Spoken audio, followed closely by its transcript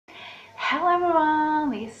Hello everyone,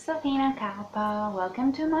 this is Athena Kappa.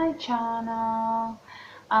 Welcome to my channel.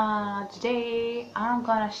 Today I'm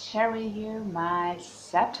gonna share with you my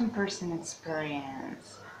septum piercing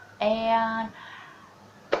experience, and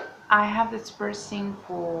I have this piercing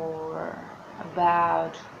for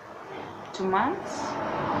about 2 months.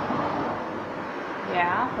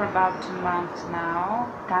 Yeah, for about 2 months now,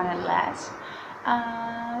 kind of less.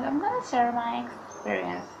 And I'm gonna share my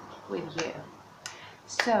experience with you.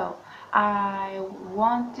 So I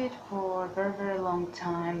wanted for a very long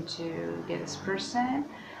time to get this person.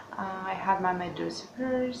 I had my medusa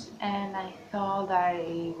pierced and I thought that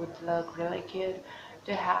it would look really good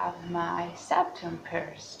to have my septum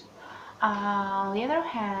pierced. On the other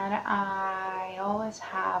hand, I always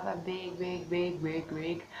have a big,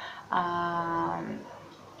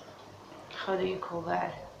 how do you call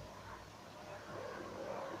that?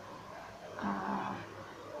 Uh,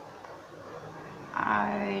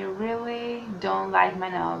 I really don't like my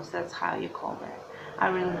nose, that's how you call it. I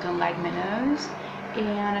really don't like my nose,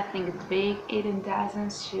 and I think it's big. It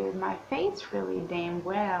doesn't suit my face really damn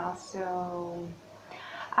well, so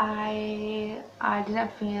I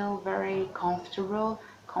didn't feel very comfortable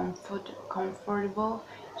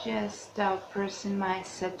just pressing my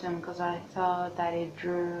septum because I thought that it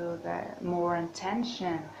drew more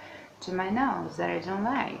attention to my nose that I don't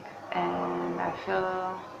like, and I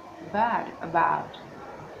feel bad about.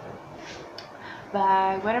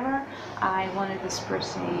 But whatever, I wanted this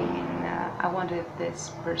person. I wanted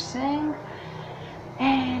this person,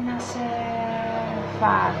 and I said,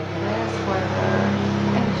 "Fuck this, whatever."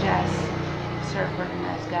 And just sorry for the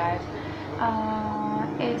noise, guys.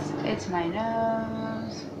 It's my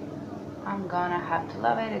nose. I'm gonna have to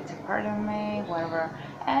love it. It's a part of me, whatever.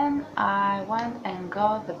 And I went and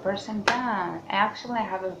got the person done. Actually, I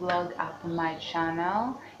have a vlog up on my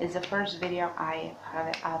channel. It's the first video I've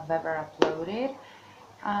ever uploaded,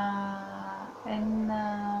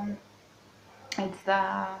 and it's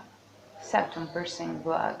the Septum piercing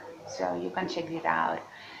vlog. So you can check it out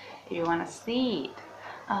if you wanna see it.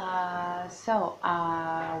 So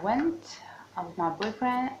I went with my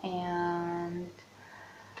boyfriend and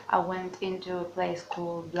I went into a place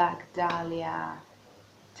called Black Dahlia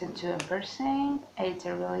to do a piercing. It's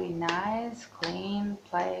a really nice, clean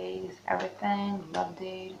place, everything, loved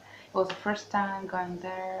it. It was the first time going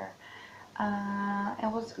there.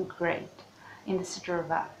 It was great in the city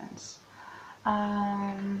of Athens.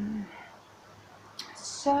 Um,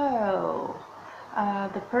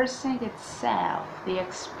 the piercing itself, the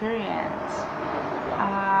experience.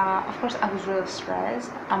 Of course, I was really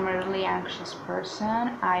stressed. I'm a really anxious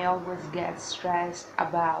person. I always get stressed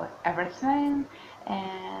about everything,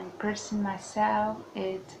 and piercing myself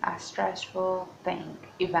is a stressful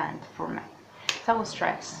event for me. So I was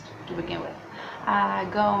stressed to begin with. I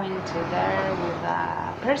go into there with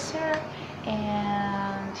a piercer,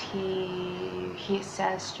 and he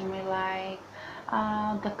says to me like,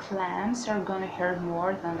 the clamps are gonna hurt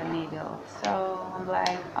more than the needle. So I'm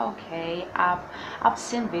like, okay, I've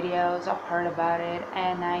seen videos, I've heard about it,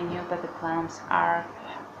 and I knew that the clamps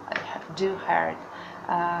do hurt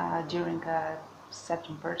during a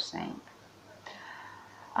septum piercing.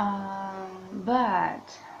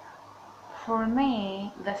 But for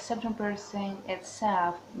me, the septum piercing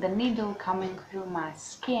itself, the needle coming through my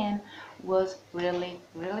skin, was really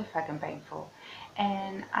fucking painful.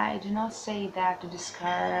 And I do not say that to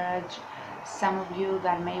discourage some of you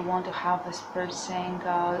that may want to have this piercing.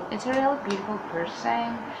 It's a really beautiful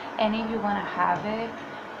piercing, and if you want to have it,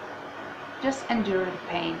 just endure the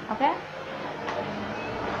pain, okay?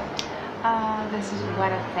 This is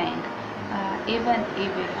what I think. Even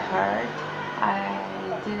if it hurt, I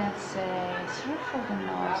didn't say, sorry for the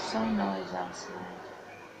noise, so noise outside.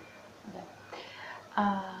 Okay.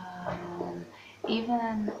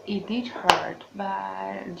 Even it did hurt,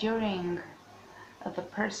 but during the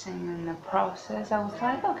person in the process, I was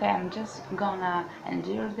like, okay, I'm just gonna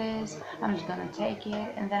endure this, I'm just gonna take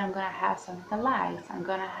it, and then I'm gonna have something I like. I'm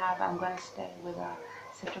gonna stay with a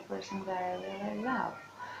such a person that I really love.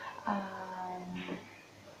 Um,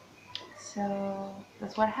 so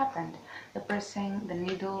that's what happened. The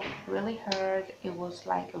needle really hurt. It was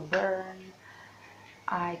like a burn.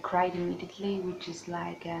 I cried immediately, which is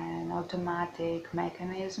like an automatic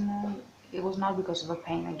mechanism. It was not because of the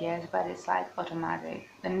pain, I guess, but it's like automatic.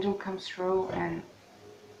 The needle comes through and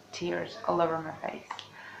tears all over my face.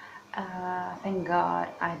 Thank God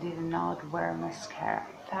I did not wear mascara.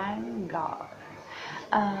 Thank God.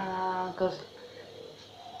 Because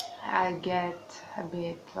I get a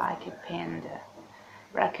bit like a panda,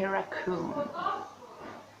 like a raccoon.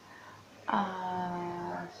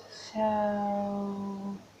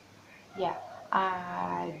 So yeah,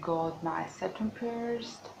 I got my septum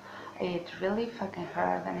pierced. It really fucking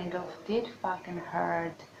hurt. The needle did fucking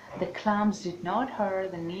hurt. The clamps did not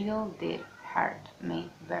hurt. The needle did hurt me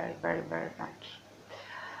very, very, very much.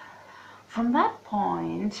 From that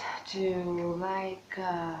point to like,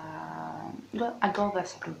 well, I got the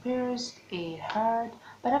septum pierced. It hurt,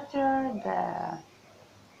 but after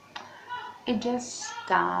it just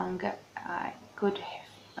stung. I could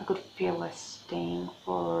feel a sting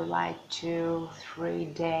for like 2, 3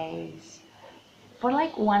 days. For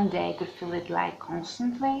like one day, I could feel it like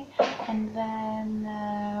constantly, and then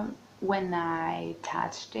when I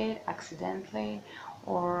touched it accidentally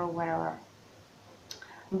or whatever.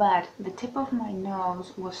 But the tip of my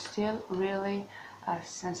nose was still really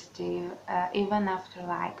sensitive. Even after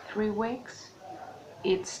like 3 weeks,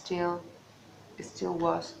 it still it still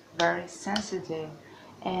was very sensitive,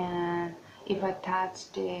 and if I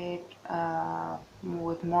touched it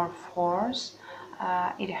with more force,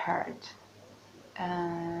 it hurt.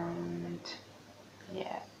 And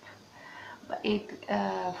yeah, but it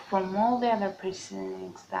from all the other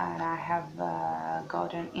piercings that I have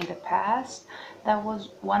gotten in the past, that was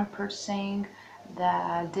one piercing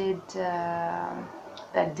that did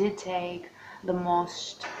take the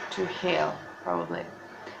most to heal, probably.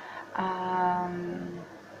 um,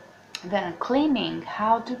 then cleaning,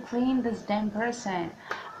 how to clean this damn person.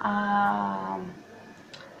 um,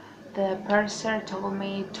 the purser told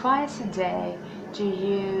me twice a day to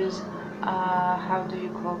use how do you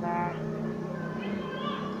call that,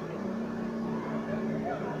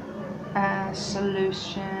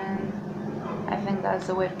 solution. I think that's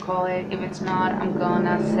the way to call it. If it's not, I'm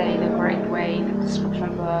gonna say the correct way in the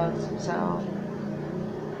description box, so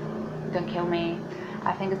don't kill me.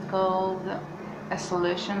 I think it's called a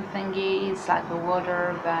solution thingy. It's like a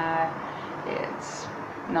water, but it's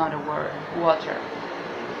not a word. Water.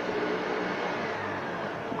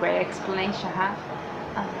 Great explanation, huh?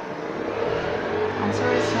 I'm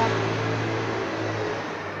sorry, it's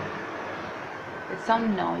so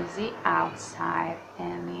noisy outside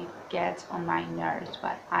and it gets on my nerves,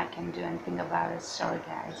 but I can't do anything about it. Sorry,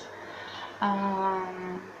 guys.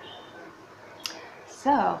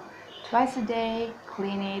 So, twice a day,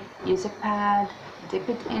 clean it, use a pad, dip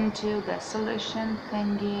it into the solution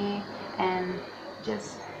thingy, and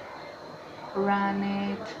just run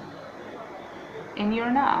it in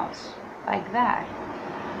your nose, like that.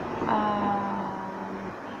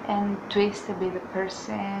 And twist a bit the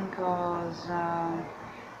person, because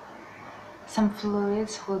some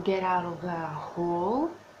fluids will get out of the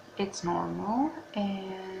hole. It's normal,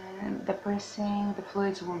 and the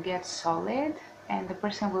fluids will get solid, and the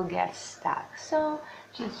person will get stuck. So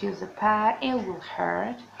just use a pad. It will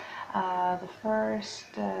hurt. The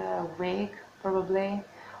first week probably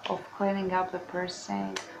of cleaning up the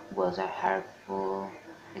person was a hurtful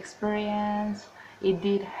experience. It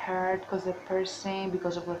did hurt because the person,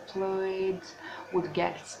 because of the fluids, would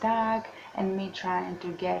get stuck, and me trying to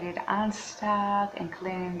get it unstuck and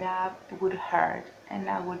clean it up, it would hurt, and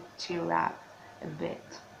I would tear up a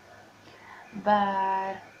bit.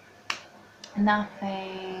 But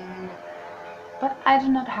nothing. But I do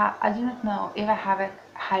not know if I have a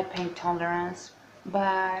high pain tolerance.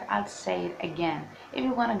 But I'll say it again. If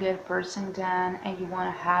you want to get a piercing done and you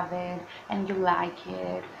want to have it and you like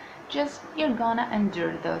it, just you're gonna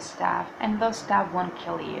endure those stuff, and those stuff won't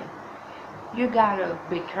kill you. You gotta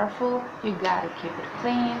be careful, you gotta keep it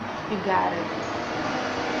clean, you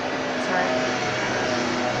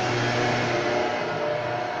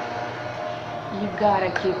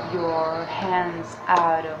gotta keep your hands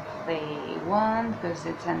out of the wound, because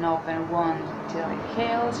it's an open wound till it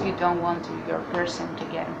heals. You don't want your person to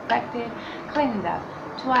get infected. Clean it up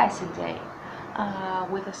twice a day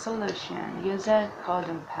with a solution. Use a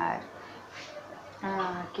cotton pad.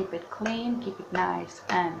 Keep it clean, keep it nice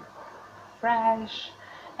and fresh,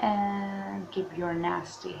 and keep your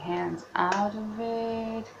nasty hands out of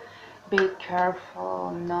it. Be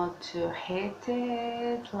careful not to hit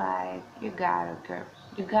it. Like, you gotta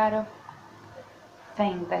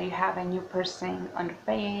think that you have a new person on the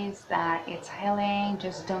face, that it's healing.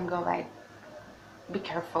 Just don't go like, be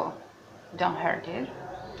careful, don't hurt it.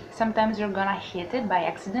 Sometimes you're gonna hit it by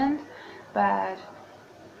accident, but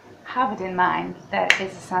have it in mind that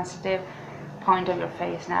it's a sensitive point of your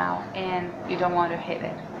face now, and you don't want to hit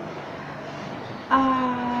it.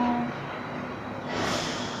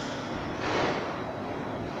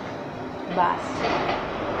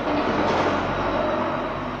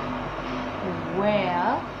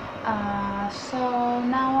 Well, so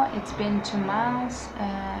now it's been 2 months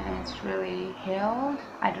and it's really healed.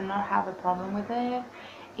 I do not have a problem with it.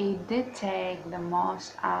 it did take the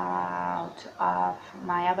most out of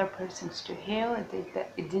my other persons to heal.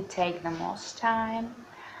 It did take the most time,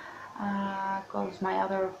 because my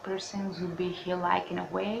other persons would be healed like in a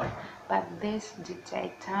week, but this did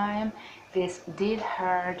take time. This did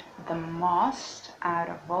hurt the most out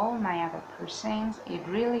of all my other persons. It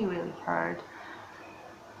really hurt.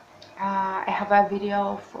 I have a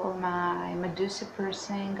video for my Medusa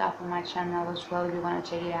piercing up on my channel as well if you want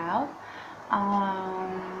to check it out.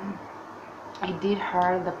 It did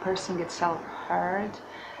hurt, the piercing itself hurt.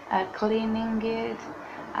 Cleaning it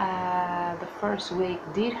the first week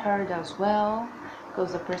did hurt as well,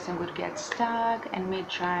 because the person would get stuck and me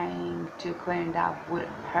trying to clean it up would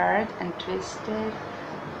hurt and twist it.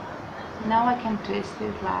 Now I can twist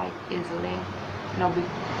it like easily, no big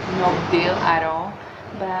deal at all,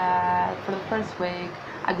 but for the first week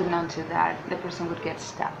I could not do that. The person would get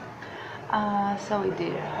stuck, so it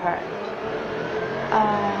did hurt.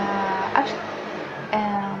 Actually,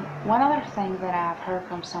 one other thing that I've heard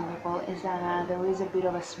from some people is that there is a bit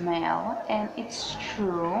of a smell, and it's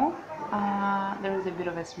true. There is a bit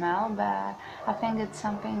of a smell, but I think it's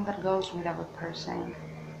something that goes with every person.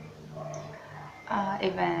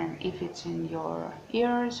 Even if it's in your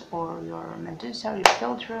ears or your medusa or your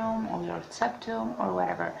philtrum or your septum or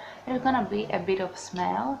whatever, there's gonna be a bit of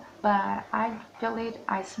smell, but I feel it,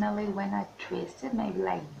 I smell it when I twist it, maybe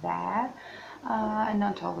like that.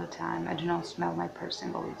 Not all the time. I do not smell my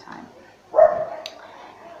piercing all the time.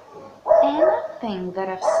 Anything that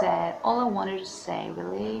I've said, all I wanted to say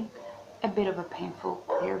really, a bit of a painful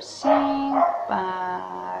piercing,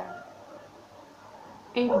 but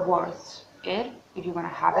it worth it if you're gonna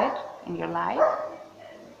have it in your life.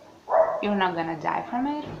 You're not gonna die from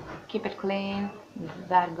it. Keep it clean.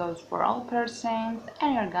 That goes for all piercings,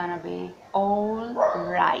 and you're gonna be all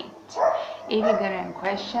right. If you get any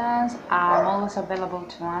questions, I'm always available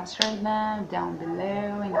to answer them down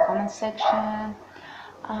below in the comment section.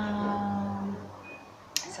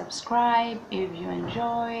 Subscribe if you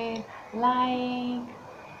enjoyed, like,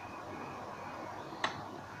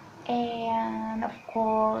 and of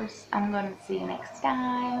course I'm gonna see you next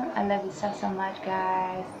time. I love you so much,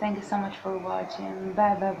 guys. Thank you so much for watching.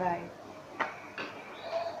 Bye.